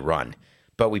 That's a good run.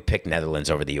 But we picked Netherlands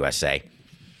over the USA.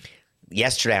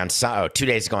 yesterday 2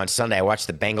 days ago on Sunday, I watched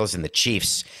the Bengals and the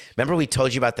Chiefs. Remember we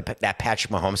told you about that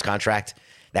Patrick Mahomes contract?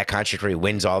 That contract where he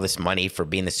wins all this money for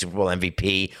being the Super Bowl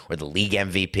MVP or the league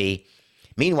MVP.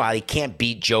 Meanwhile, he can't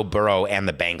beat Joe Burrow and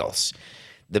the Bengals.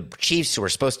 The Chiefs, who are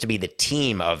supposed to be the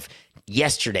team of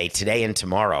yesterday, today, and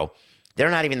tomorrow,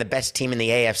 they're not even the best team in the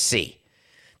AFC.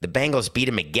 The Bengals beat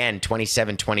him again,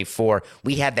 27-24.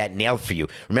 We had that nailed for you.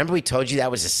 Remember we told you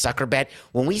that was a sucker bet?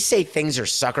 When we say things are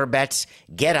sucker bets,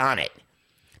 get on it.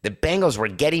 The Bengals were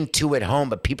getting two at home,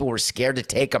 but people were scared to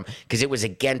take them because it was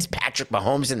against Patrick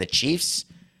Mahomes and the Chiefs.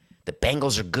 The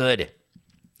Bengals are good.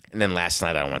 And then last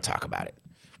night, I don't want to talk about it.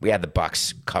 We had the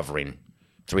Bucs covering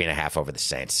 3.5 over the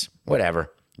Saints.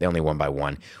 Whatever. They only won by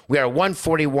 1. We are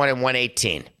 141 and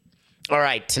 118. All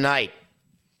right, tonight,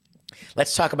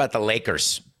 let's talk about the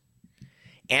Lakers.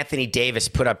 Anthony Davis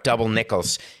put up double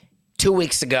nickels. 2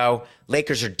 weeks ago,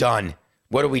 Lakers are done.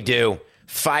 What do?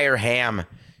 Fire Ham.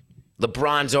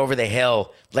 LeBron's over the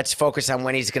hill. Let's focus on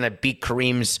when he's going to beat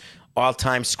Kareem's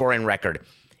all-time scoring record.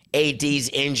 AD's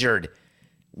injured.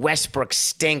 Westbrook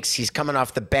stinks. He's coming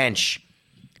off the bench.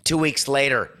 2 weeks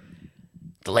later,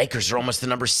 the Lakers are almost the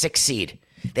number 6 seed.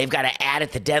 They've got to add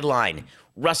at the deadline.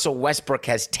 Russell Westbrook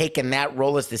has taken that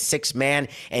role as the 6th man,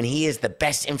 and he is the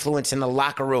best influence in the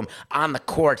locker room, on the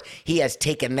court. He has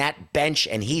taken that bench,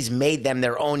 and he's made them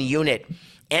their own unit.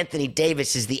 Anthony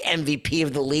Davis is the MVP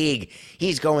of the league.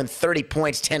 He's going 30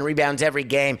 points, 10 rebounds every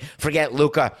game. Forget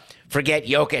Luka. Forget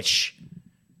Jokic.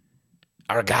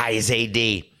 Our guy is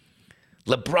AD.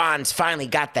 LeBron's finally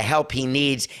got the help he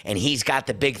needs, and he's got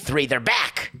the big 3. They're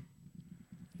back.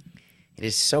 It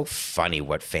is so funny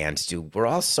what fans do. We're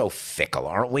all so fickle,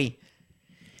 aren't we?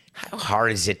 How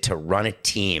hard is it to run a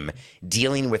team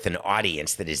dealing with an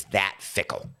audience that is that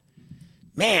fickle?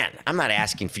 Man, I'm not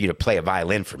asking for you to play a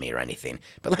violin for me or anything,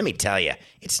 but let me tell you,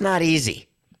 it's not easy.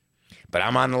 But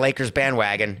I'm on the Lakers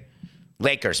bandwagon.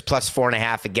 Lakers plus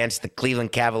 4.5 against the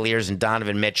Cleveland Cavaliers and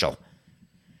Donovan Mitchell.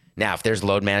 Now, if there's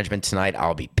load management tonight,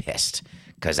 I'll be pissed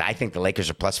because I think the Lakers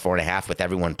are plus 4.5 with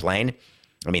everyone playing.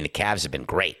 I mean, the Cavs have been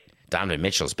great. Donovan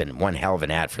Mitchell's been one hell of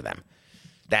an ad for them.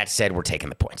 That said, we're taking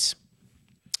the points.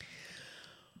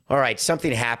 All right,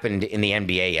 something happened in the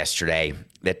NBA yesterday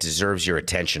that deserves your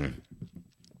attention.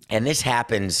 And this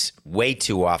happens way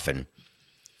too often.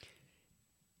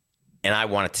 And I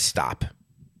want it to stop.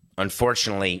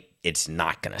 Unfortunately, it's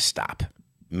not going to stop.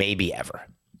 Maybe ever.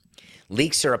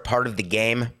 Leaks are a part of the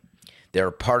game. They're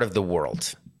a part of the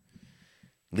world.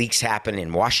 Leaks happen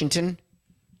in Washington.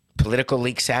 Political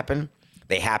leaks happen.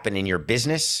 They happen in your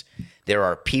business. There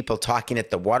are people talking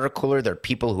at the water cooler. There are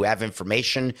people who have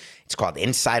information. It's called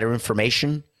insider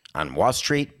information on Wall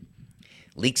Street.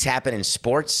 Leaks happen in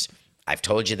sports. I've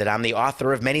told you that I'm the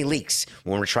author of many leaks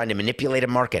when we're trying to manipulate a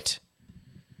market.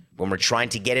 When we're trying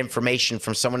to get information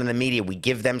from someone in the media, we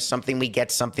give them something, we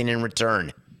get something in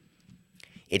return.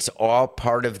 It's all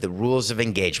part of the rules of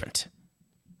engagement.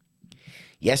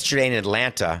 Yesterday in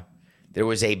Atlanta, there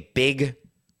was a big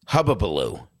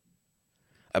hubbubaloo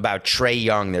about Trae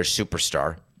Young, their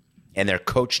superstar, and their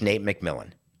coach, Nate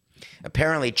McMillan.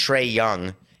 Apparently, Trae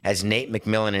Young has Nate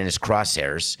McMillan in his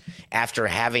crosshairs after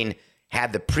having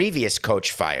had the previous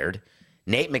coach fired.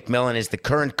 Nate McMillan is the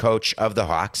current coach of the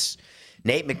Hawks.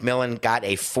 Nate McMillan got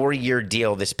a 4-year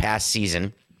deal this past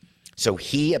season, so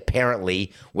he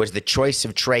apparently was the choice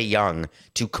of Trae Young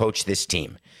to coach this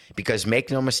team. Because make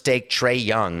no mistake, Trae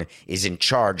Young is in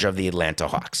charge of the Atlanta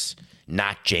Hawks,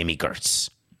 not Jamie Gertz.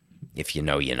 If you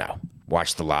know, you know.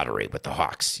 Watch the lottery with the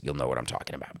Hawks. You'll know what I'm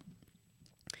talking about.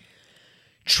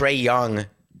 Trae Young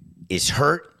is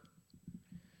hurt.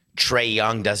 Trae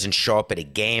Young doesn't show up at a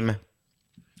game.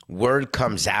 Word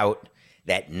comes out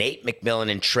that Nate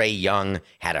McMillan and Trae Young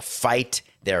had a fight.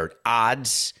 They're at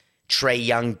odds. Trae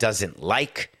Young doesn't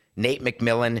like Nate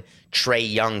McMillan.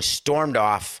 Trae Young stormed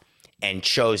off and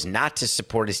chose not to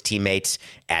support his teammates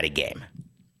at a game.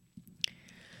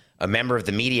 A member of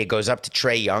the media goes up to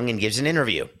Trae Young and gives an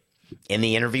interview. In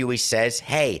the interview, he says,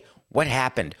 hey, what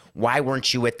happened? Why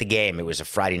weren't you at the game? It was a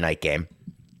Friday night game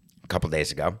a couple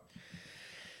days ago.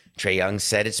 Trae Young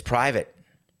said it's private.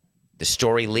 The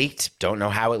story leaked. Don't know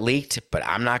how it leaked, but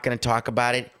I'm not going to talk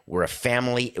about it. We're a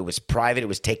family. It was private. It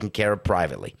was taken care of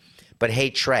privately. But hey,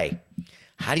 Trae,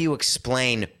 how do you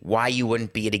explain why you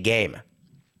wouldn't be at a game?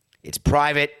 It's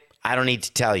private. I don't need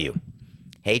to tell you.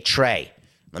 Hey, Trae,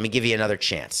 let me give you another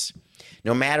chance.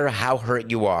 No matter how hurt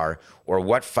you are or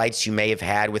what fights you may have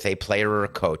had with a player or a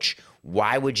coach,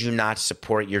 why would you not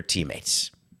support your teammates?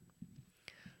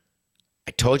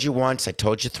 I told you once, I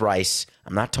told you thrice,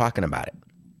 I'm not talking about it.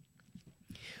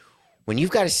 When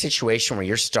you've got a situation where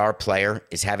your star player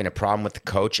is having a problem with the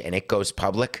coach and it goes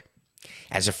public,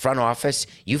 As a front office,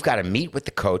 you've got to meet with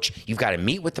the coach, you've got to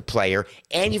meet with the player,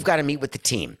 and you've got to meet with the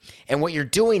team. And what you're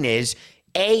doing is,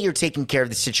 A, you're taking care of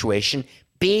the situation.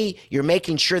 B, you're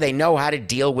making sure they know how to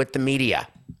deal with the media.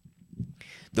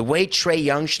 The way Trae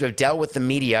Young should have dealt with the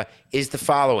media is the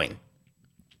following.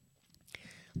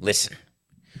 Listen,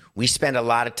 we spend a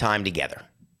lot of time together.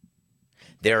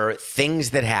 There are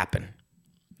things that happen.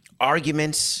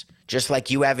 Arguments, just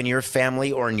like you have in your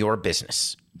family or in your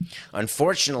business.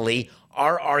 Unfortunately,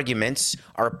 our arguments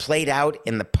are played out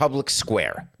in the public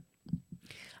square.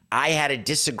 I had a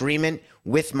disagreement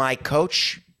with my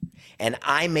coach, and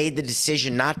I made the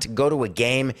decision not to go to a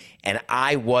game, and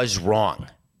I was wrong.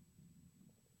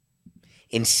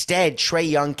 Instead, Trae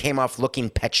Young came off looking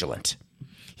petulant.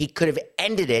 He could have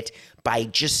ended it by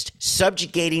just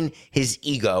subjugating his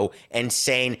ego and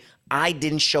saying, I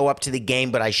didn't show up to the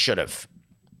game, but I should have.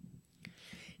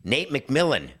 Nate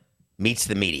McMillan meets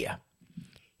the media.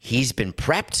 He's been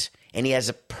prepped, and he has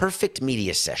a perfect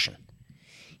media session.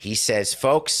 He says,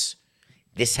 folks,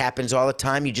 this happens all the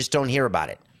time. You just don't hear about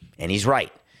it. And he's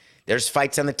right. There's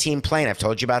fights on the team plane. I've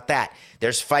told you about that.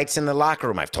 There's fights in the locker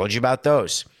room. I've told you about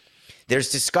those.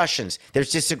 There's discussions.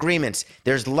 There's disagreements.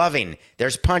 There's loving.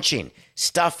 There's punching.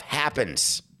 Stuff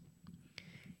happens.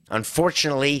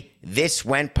 Unfortunately, this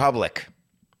went public.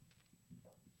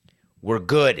 We're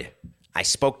good. I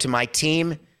spoke to my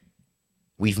team.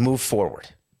 We've moved forward.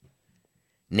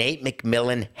 Nate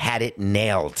McMillan had it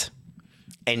nailed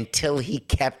until he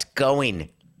kept going.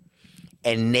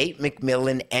 And Nate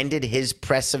McMillan ended his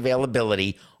press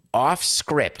availability off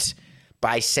script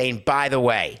by saying, by the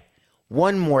way,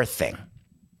 one more thing.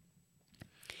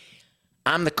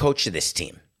 I'm the coach of this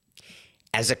team.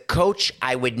 As a coach,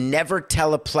 I would never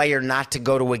tell a player not to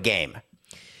go to a game.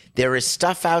 There is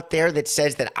stuff out there that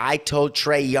says that I told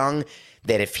Trae Young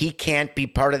that if he can't be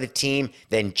part of the team,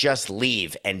 then just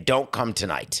leave and don't come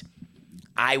tonight.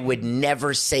 I would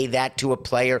never say that to a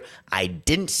player. I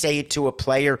didn't say it to a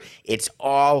player. It's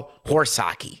all horse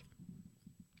hockey.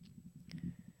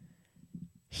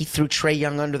 He threw Trae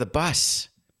Young under the bus,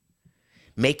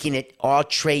 making it all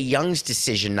Trae Young's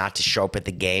decision not to show up at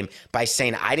the game by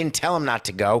saying, I didn't tell him not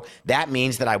to go. That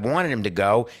means that I wanted him to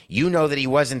go. You know that he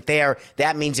wasn't there.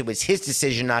 That means it was his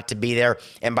decision not to be there.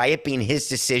 And by it being his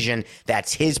decision,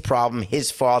 that's his problem,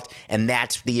 his fault, and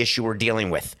that's the issue we're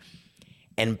dealing with.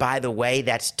 And by the way,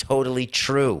 that's totally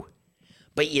true.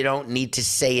 But you don't need to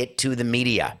say it to the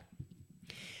media,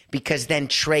 because then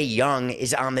Trae Young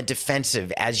is on the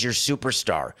defensive as your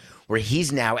superstar, where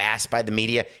he's now asked by the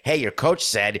media, hey, your coach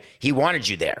said he wanted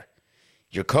you there.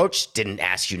 Your coach didn't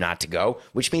ask you not to go,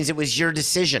 which means it was your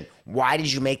decision. Why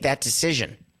did you make that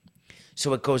decision?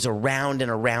 So it goes around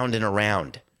and around and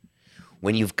around.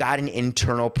 When you've got an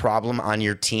internal problem on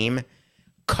your team,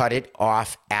 cut it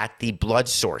off at the blood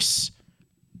source.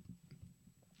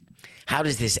 How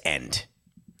does this end?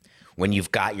 When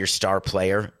you've got your star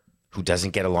player who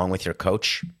doesn't get along with your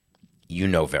coach, you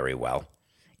know very well.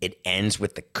 It ends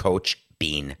with the coach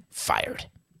being fired.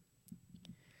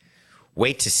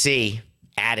 Wait to see.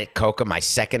 Add it, Coca, my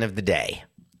second of the day.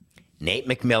 Nate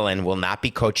McMillan will not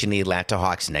be coaching the Atlanta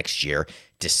Hawks next year,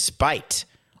 despite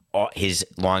his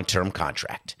long-term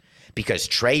contract, because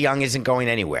Trae Young isn't going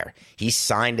anywhere. He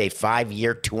signed a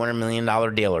 5-year, $200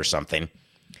 million deal or something,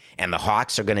 and the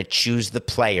Hawks are going to choose the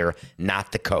player,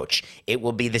 not the coach. It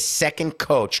will be the second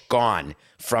coach gone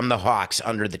from the Hawks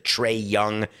under the Trae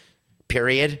Young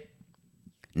period.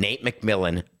 Nate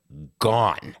McMillan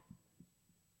gone.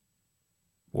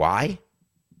 Why?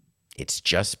 It's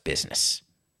just business.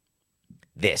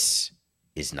 This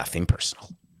is nothing personal.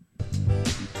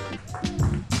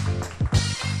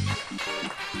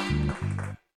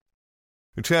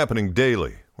 It's happening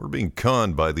daily. We're being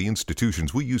conned by the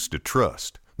institutions we used to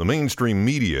trust. The mainstream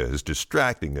media is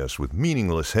distracting us with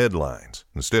meaningless headlines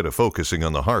instead of focusing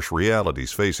on the harsh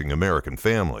realities facing American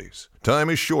families. Time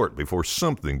is short before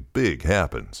something big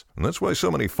happens, and that's why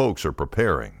so many folks are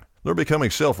preparing. They're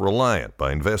becoming self-reliant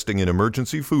by investing in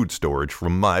emergency food storage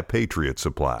from My Patriot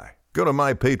Supply. Go to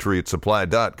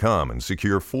MyPatriotSupply.com and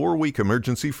secure 4-week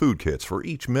emergency food kits for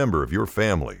each member of your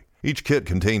family. Each kit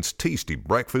contains tasty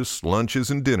breakfasts, lunches,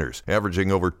 and dinners,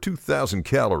 averaging over 2,000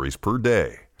 calories per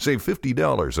day. Save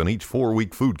 $50 on each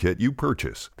 4-week food kit you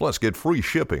purchase. Plus, get free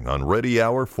shipping on Ready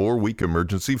Hour 4-week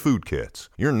emergency food kits.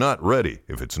 You're not ready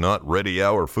if it's not Ready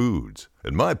Hour Foods.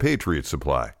 At My Patriot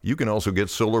Supply, you can also get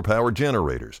solar power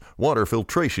generators, water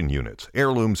filtration units,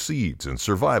 heirloom seeds, and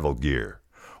survival gear.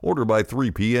 Order by 3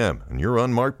 p.m. and your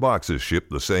unmarked boxes ship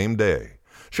the same day.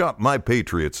 Shop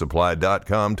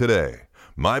MyPatriotSupply.com today.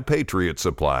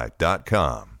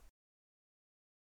 MyPatriotSupply.com.